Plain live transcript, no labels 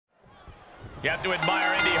You have to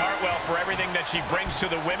admire Indi Hartwell for everything that she brings to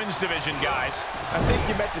the women's division, guys. I think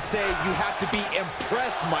you meant to say you have to be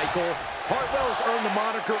impressed, Michael. Hartwell has earned the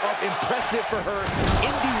moniker of impressive for her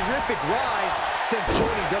Indi-rific rise since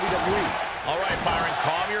joining WWE. All right, Byron,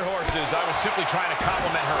 calm your horses. I was simply trying to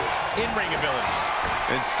compliment her in-ring abilities.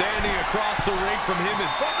 And standing across the ring from him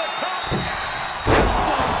is from the top.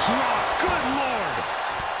 Elbow drop, good Lord.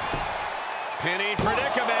 Penny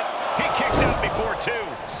predicament. He kicks out before two.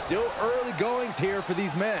 Still early goings here for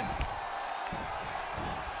these men.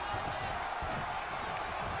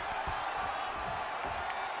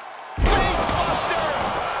 Facebuster!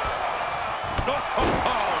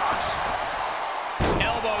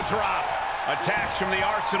 Elbow drop. Attacks from the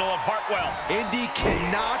arsenal of Hartwell. Indi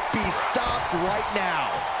cannot be stopped right now.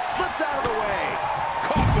 Slips out of the way.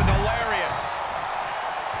 Caught with a lariat.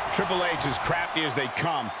 Triple H, as crafty as they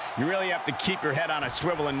come, you really have to keep your head on a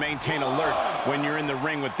swivel and maintain alert when you're in the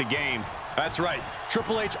ring with the game. That's right.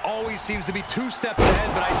 Triple H always seems to be 2 steps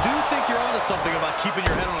ahead, but I do think you're onto something about keeping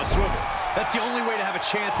your head on a swivel. That's the only way to have a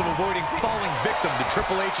chance of avoiding falling victim to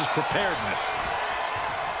Triple H's preparedness.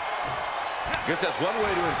 I guess that's one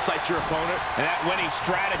way to incite your opponent. And that winning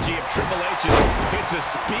strategy of Triple H's hits a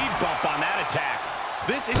speed bump on that attack.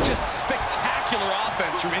 This is just spectacular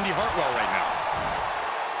offense from Indi Hartwell right now.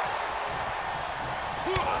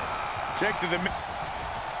 Check to the...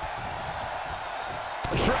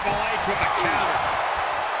 Triple H with the counter.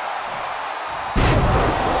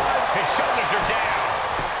 His shoulders are down.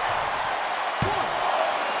 1,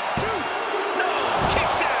 2, no!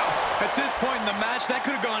 Kicks out! At this point in the match, that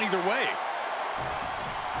could have gone either way.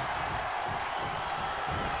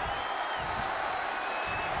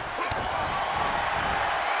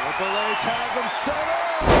 Triple H has him set up.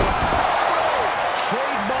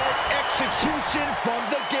 Trademark execution from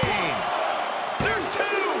the game. There's 2!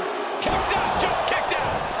 Kicks out, just kicked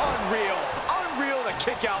out. Unreal. Unreal to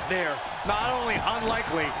kick out there. Not only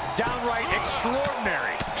unlikely, downright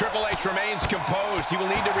extraordinary. Triple H remains composed. He will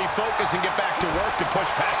need to refocus and get back to work to push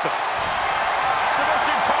past the...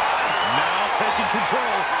 Submission time. Now taking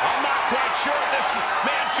control. I'm not quite sure if this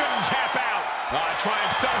man shouldn't tap out.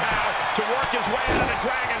 Trying somehow to work his way out of the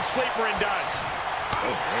Dragon Sleeper and does.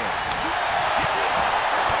 Oh, man.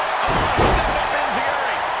 Step up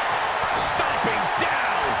Enziguri. Stomping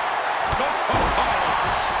down.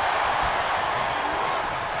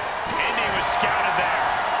 Indi was scouted there.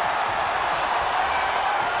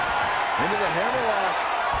 Into the hammerlock.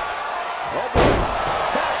 Oh, boy.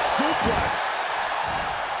 Back suplex.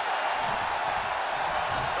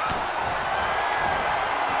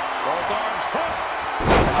 Both arms hooked.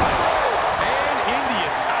 And Indi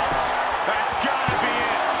is out. That's gotta be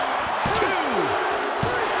it. 2.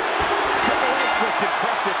 Triple H looked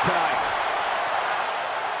impressive tonight.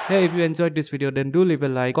 Hey, if you enjoyed this video, then do leave a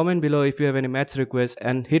like, comment below if you have any match requests,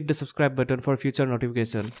 and hit the subscribe button for future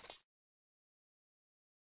notification.